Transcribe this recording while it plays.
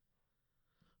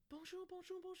Bonjour,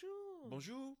 bonjour, bonjour.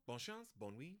 Bonjour, bonne chance,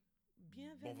 bonne nuit,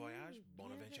 Bienvenue. bon voyage, bonne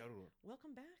aventure.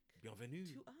 Welcome back Bienvenue.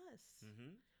 to us.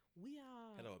 Mm-hmm. We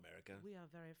are. Hello, America. We are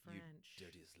very French. You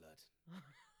dirty slut.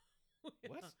 Yeah.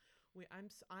 What?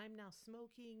 I'm now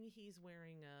smoking. He's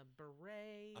wearing a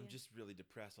beret. I'm just really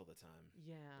depressed all the time.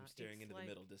 Yeah. I'm staring it's into like,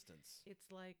 the middle distance. It's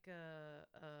like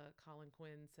Colin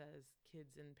Quinn says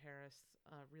kids in Paris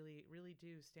really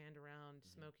do stand around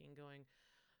smoking going,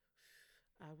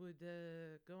 I would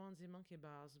go on the monkey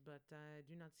bars, but I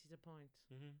do not see the point.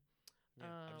 Mm-hmm.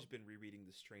 Yeah, I've just been rereading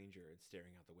The Stranger and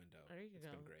staring out the window. There you It's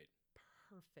go. been great.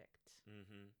 Perfect.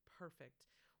 Mm-hmm. Perfect.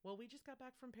 Well, we just got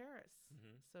back from Paris.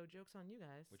 So joke's on you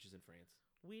guys. Which is in France.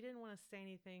 We didn't want to say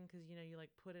anything because, you like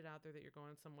put it out there that you're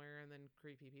going somewhere and then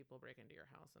creepy people break into your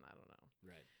house and I don't know.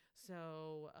 Right.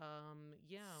 So,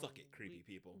 yeah. Suck it, creepy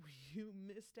people. You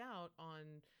missed out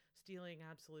on stealing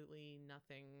absolutely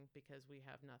nothing because we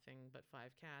have nothing but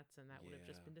 5 cats and that would have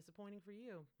just Yeah. been disappointing for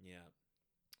you. Yeah.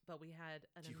 But we had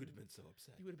You would have been so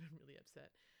upset. You would have been really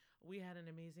upset. We had an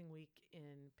amazing week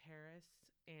in Paris,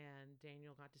 and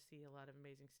Daniel got to see a lot of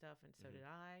amazing stuff, and so did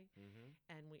I. Mm-hmm.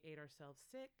 And we ate ourselves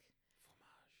sick.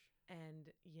 Fromage.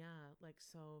 And yeah, like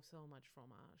so much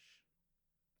fromage.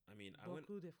 I mean,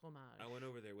 Beaucoup de fromage. I went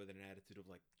over there with an attitude of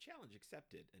like, challenge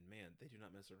accepted. And man, they do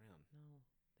not mess around. No,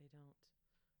 they don't.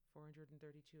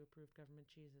 432 approved government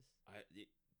cheeses.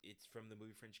 It's from the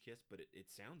movie French Kiss, but it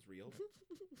sounds real.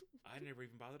 I never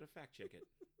even bothered to fact check it.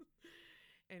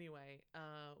 Anyway,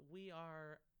 we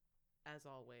are, as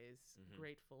always,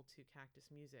 grateful to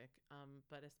Cactus Music,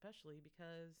 but especially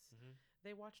because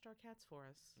they watched our cats for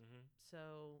us.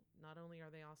 So not only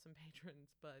are they awesome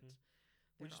patrons, but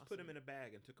We just put them in a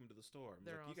bag and took them to the store. I'm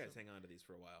They're like, you guys awesome. hang on to these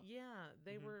for a while. Yeah,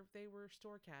 they were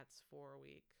store cats for a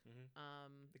week.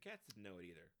 The cats didn't know it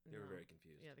either. They were No. very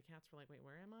confused. Yeah, the cats were like, "Wait,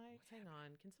 where am I? Hang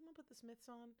on, can someone put the Smiths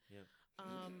on?" Yeah.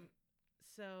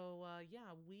 So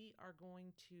yeah, we are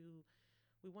going to.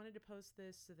 We wanted to post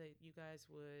this so that you guys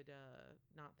would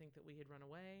not think that we had run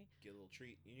away. Get a little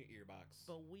treat in your ear box.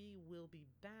 But we will be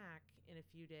back in a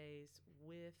few days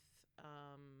with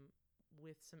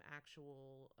some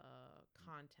actual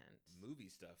content,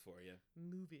 Movie stuff for you.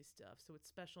 movie stuff. So it's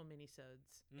special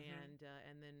minisodes, and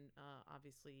then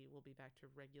obviously we'll be back to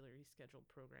regularly scheduled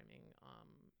programming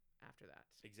after that.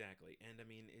 Exactly. And I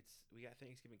mean, we got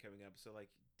Thanksgiving coming up, so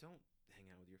like, don't hang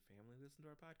out with your family. Listen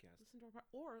to our podcast.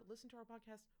 Listen to our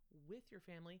podcast with your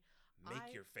family.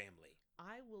 Make your family.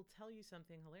 I will tell you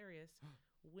something hilarious.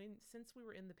 Since we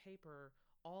were in the paper,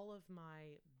 all of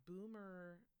my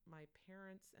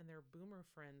parents and their boomer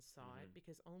friends saw it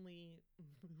because only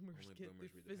boomers Only get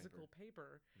boomers the read the physical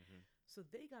paper. So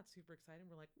they got super excited.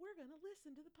 We're like, we're going to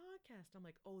listen to the podcast. I'm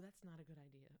like, oh, that's not a good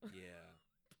idea. Yeah.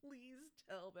 Please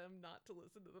tell them not to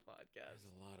listen to the podcast.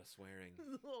 There's a lot of swearing.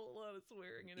 There's a whole lot of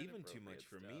swearing and Even too much inappropriate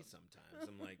for me stuff.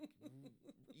 sometimes. I'm like,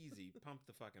 easy, pump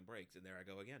the fucking brakes, and there I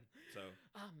go again. So,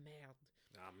 Ah, merde.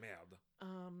 merde.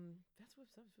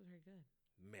 That was very good.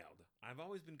 Merde. I've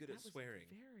always been good at That was swearing.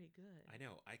 very good. I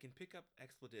know. I can pick up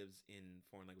expletives in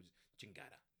foreign languages.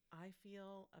 Chingada. I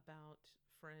feel about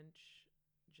French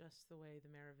just the way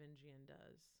the Merovingian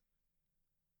does.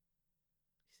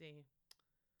 See,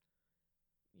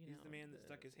 He's the man that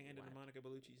stuck his hand into Monica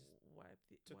Bellucci's.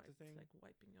 Took the thing. It's like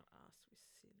wiping your ass with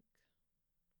silk.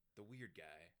 The weird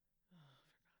guy. Oh, for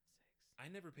God's sakes.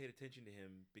 I never paid attention to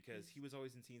him because he was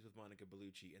always in scenes with Monica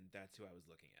Bellucci, and that's who I was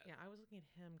looking at. Yeah, I was looking at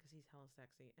him because he's hella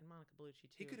sexy, and Monica Bellucci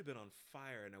too. He could have been on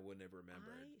fire, and I wouldn't have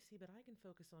remembered. But I can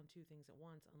focus on 2 things at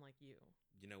once, unlike you.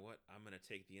 You know what? I'm going to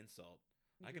take the insult.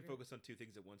 I You're can gonna- focus on 2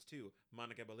 things at once, too.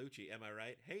 Monica Bellucci, am I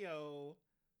right? Hey-o!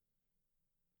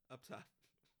 Up top.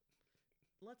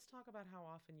 Let's talk about how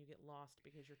often you get lost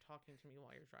because you're talking to me while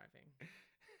you're driving.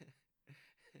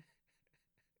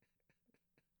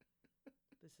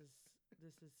 This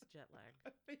is jet lag.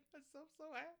 I made myself so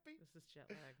happy. This is jet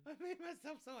lag. I made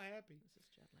myself so happy. This is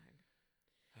jet lag.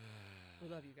 We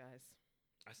love you guys.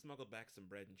 I smuggled back some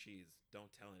bread and cheese. Don't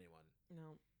tell anyone.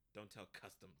 No, Don't tell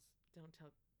customs. don't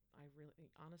tell. I really,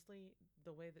 honestly,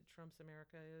 the way that Trump's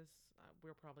America is,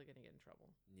 we're probably going to get in trouble.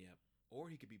 Yep. Or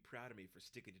he could be proud of me for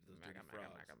sticking to those dirty MAGA,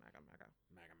 frogs. MAGA, MAGA, MAGA,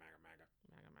 MAGA, MAGA, MAGA.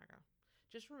 MAGA, MAGA.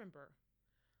 Just remember,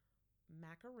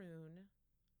 macaroon,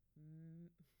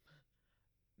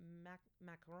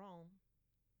 macaron,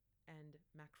 and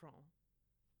Macron.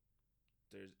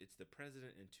 It's the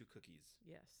president and 2 cookies.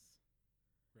 Yes.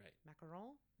 Right.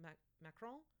 Macaron,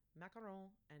 Macron,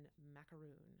 macaron, and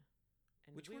macaroon.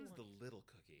 And Which we one's want the little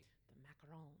cookie? the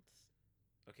macarons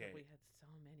Okay. that we had so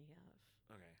many of.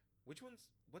 Okay. What's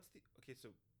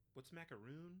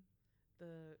macaroon?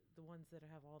 The ones that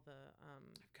have all the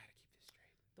I've got to keep this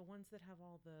straight. The ones that have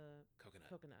all the coconut.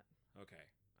 Okay.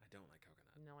 I don't like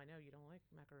coconut. No, I know you don't like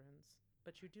macaroons,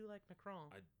 but you do like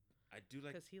Macron. I do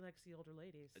like, because he likes the older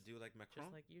ladies. I do like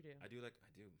Macron. Just like you do. I do.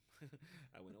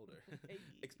 I went older.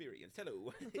 Experience.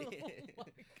 Hello. Oh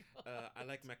my God. I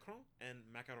like Macron and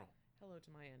macaron. Hello to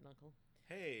my aunt and uncle.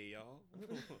 Hey, y'all.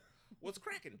 What's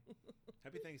cracking?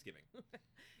 Happy Thanksgiving.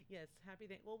 Yes,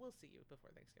 well, we'll see you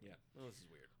before Thanksgiving. Yeah. Well, this is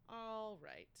weird. All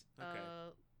right. Okay.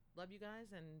 Love you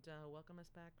guys, and welcome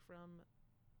us back from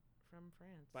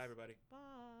France. Bye, everybody.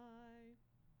 Bye.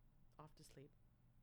 Off to sleep.